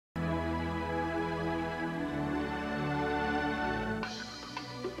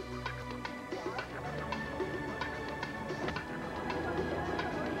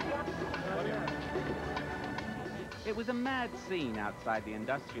It was a mad scene outside the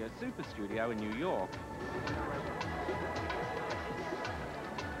Industria Super Studio in New York.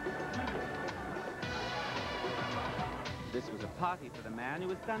 This was a party for the man who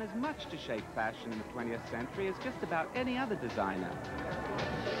has done as much to shape fashion in the 20th century as just about any other designer.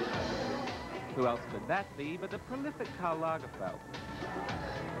 Who else could that be but the prolific Karl Lagerfeld?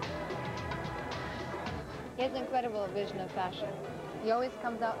 He has an incredible vision of fashion. He always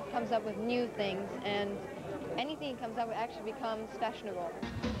comes up with new things, and anything he comes up with actually becomes fashionable.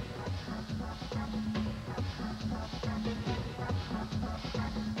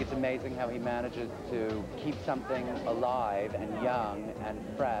 It's amazing how he manages to keep something alive and young and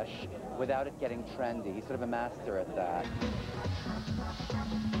fresh without it getting trendy. He's sort of a master at that.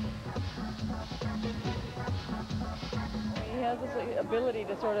 He has this ability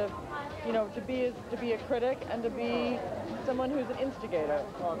to sort of, you know, to be a critic and to be someone who's an instigator.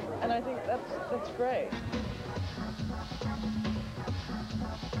 And I think that's great.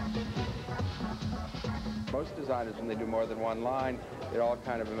 Most designers, when they do more than one line, it all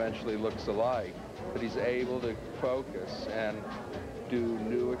kind of eventually looks alike. But he's able to focus and do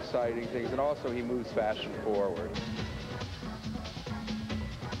new, exciting things, and also he moves fashion forward.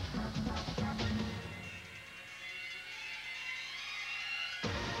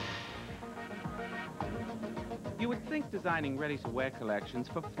 You would think designing ready-to-wear collections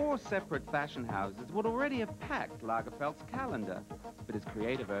for 4 separate fashion houses would already have packed Lagerfeld's calendar, but his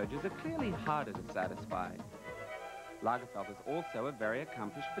creative urges are clearly harder to satisfy. Lagerfeld is also a very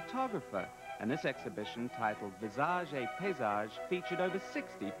accomplished photographer, and this exhibition, titled Visage et Paysage, featured over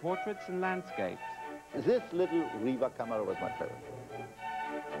 60 portraits and landscapes. This little Riva camera was my favorite.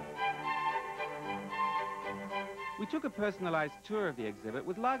 We took a personalized tour of the exhibit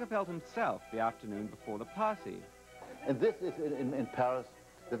with Lagerfeld himself the afternoon before the party. And this is in Paris.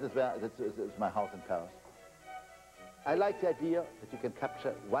 This is my house in Paris. I like the idea that you can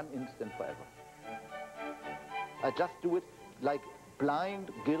capture one instant forever. I just do it like blind,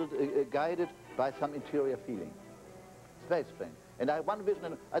 guided by some interior feeling. It's very strange. And I have one vision,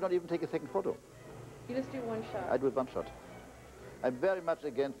 and I don't even take a second photo. You just do one shot. I do it one shot. I'm very much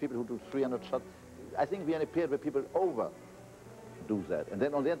against people who do 300 shots. I think we're in a period where people overdo that. And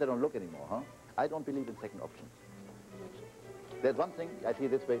then on the end, they don't look anymore, huh? I don't believe in second options. There's one thing I see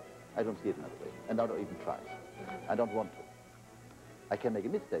it this way, I don't see it another way. And I don't even try. I don't want to. I can make a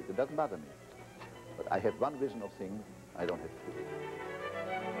mistake, it doesn't bother me. But I have one vision of things, I don't have two.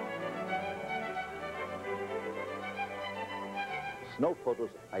 Snow photos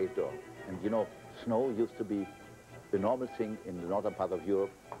I adore. And you know, snow used to be the normal thing in the northern part of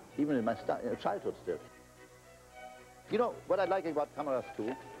Europe, even in my childhood still. You know, what I like about cameras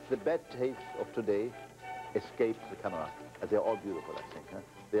too, the bad taste of today escapes the camera. And they're all beautiful, I think. Huh?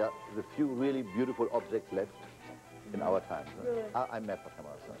 There are the few really beautiful objects left in our time. Huh? Really? I'm mad for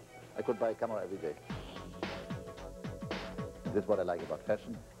cameras. Huh? I could buy a camera every day. This is what I like about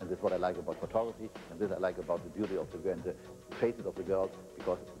fashion, and this is what I like about photography, and this I like about the beauty of the girl and the faces of the girls,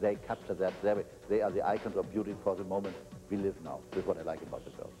 because they capture that. They are the icons of beauty for the moment we live now. This is what I like about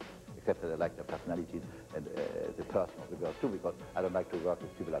the girls. Except that I like their personalities and the person of the girls too, because I don't like to work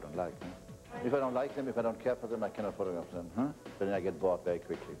with people I don't like. Huh? If I don't like them, if I don't care for them, I cannot photograph them. Huh? Then I get bored very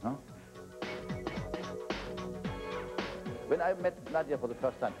quickly. Huh? When I met Nadia for the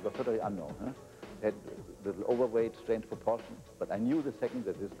first time, she was totally unknown. Huh? Had a little overweight, strange proportions, but I knew the second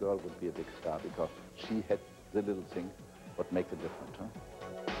that this girl would be a big star because she had the little things what makes it different. Huh?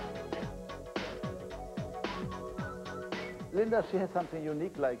 Linda, she has something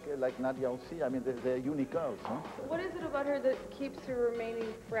unique like Nadia aussi. I mean, they're unique girls. Huh? What is it about her that keeps her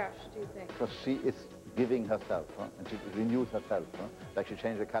remaining fresh, do you think? Because she is giving herself, huh? And she renews herself. Huh? Like she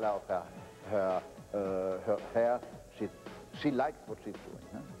changed the color of her hair. She likes what she's doing.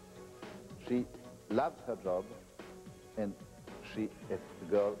 Huh? She loves her job, and she, as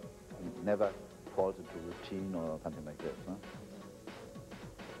a girl, never falls into routine or something like this. Huh?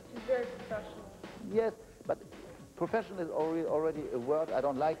 She's very professional. Yes, but professional is already a word I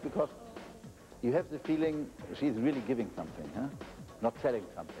don't like, because you have the feeling she's really giving something, huh? Not selling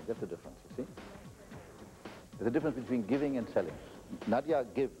something. That's the difference, you see? There's a difference between giving and selling. Nadia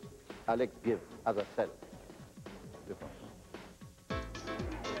gives, Alex gives, others sell. Different.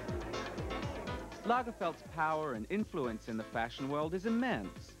 Lagerfeld's power and influence in the fashion world is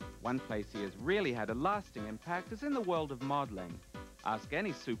immense. One place he has really had a lasting impact is in the world of modeling. Ask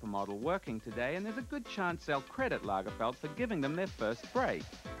any supermodel working today, and there's a good chance they'll credit Lagerfeld for giving them their first break.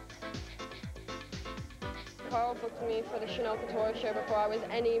 Karl booked me for the Chanel Couture show before I was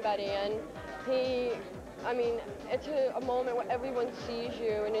anybody, and he I mean, it's a moment where everyone sees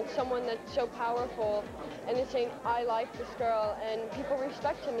you, and it's someone that's so powerful, and is saying, I like this girl, and people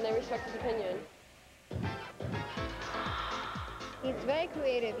respect him, and they respect his opinion. He's very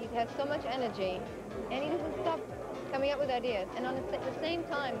creative. He has so much energy, and he doesn't stop coming up with ideas. And at the same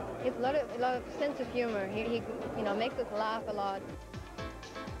time, he has a lot of sense of humor. He you know, makes us laugh a lot.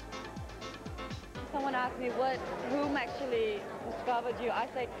 Someone asked me whom actually discovered you. I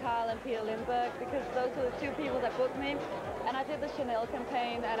said Karl and Peter Lindbergh, because those are the two people that booked me. And I did the Chanel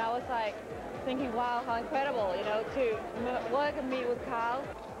campaign, and I was like thinking, wow, how incredible, you know, to work and meet with Karl.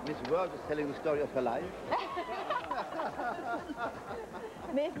 Miss World is telling the story of her life.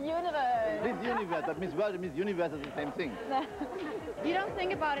 Miss Universe. Miss Universe, but Miss World and Miss Universe is the same thing. You don't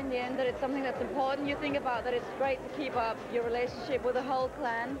think about in the end that it's something that's important. You think about that it's great to keep up your relationship with the whole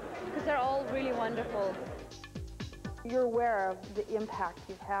clan, because they're all really wonderful. You're aware of the impact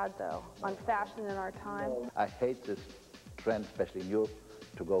you've had, though, on fashion in our time. I hate this trend, especially in Europe,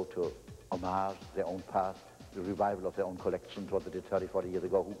 to go to homage their own past, the revival of their own collections, what they did 30, 40 years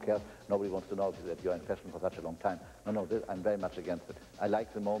ago. Who cares? Nobody wants to know that you're in fashion for such a long time. No, I'm very much against it. I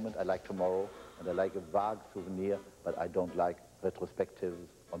like the moment, I like tomorrow, and I like a vague souvenir, but I don't like retrospectives,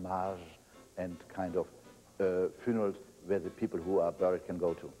 homage, and kind of funerals where the people who are buried can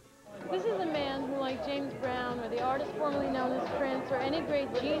go to. This is a man who, like James Brown, or the artist formerly known as Prince, or any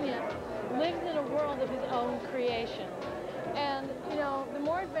great genius, lives in a world of his own creation. And, you know, the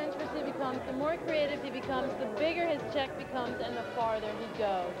more adventurous he becomes, the more creative he becomes, the bigger his check becomes, and the farther he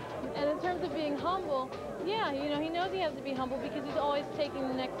goes. And in terms of being humble, yeah, you know, he knows he has to be humble because he's always taking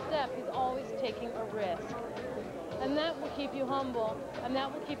the next step. He's always taking a risk. And that will keep you humble, and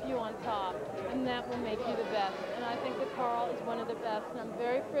that will keep you on top, and that will make you the best. And I think that Karl is one of the best, and I'm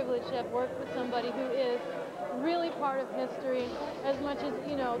very privileged to have worked with somebody who is really part of history as much as,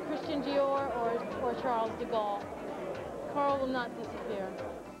 you know, Christian Dior or Charles de Gaulle. Karl will not disappear.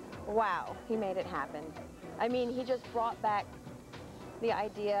 Wow, he made it happen. I mean, he just brought back the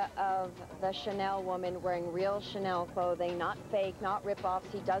idea of the Chanel woman wearing real Chanel clothing, not fake, not rip-offs.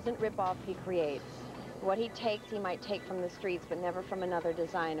 He doesn't rip off, he creates. What he takes, he might take from the streets, but never from another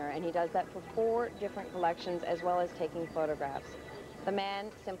designer. And he does that for 4 different collections, as well as taking photographs. The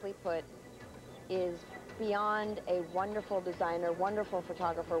man, simply put, is beyond a wonderful designer, wonderful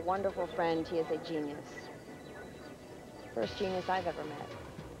photographer, wonderful friend. He is a genius. First genius I've ever met.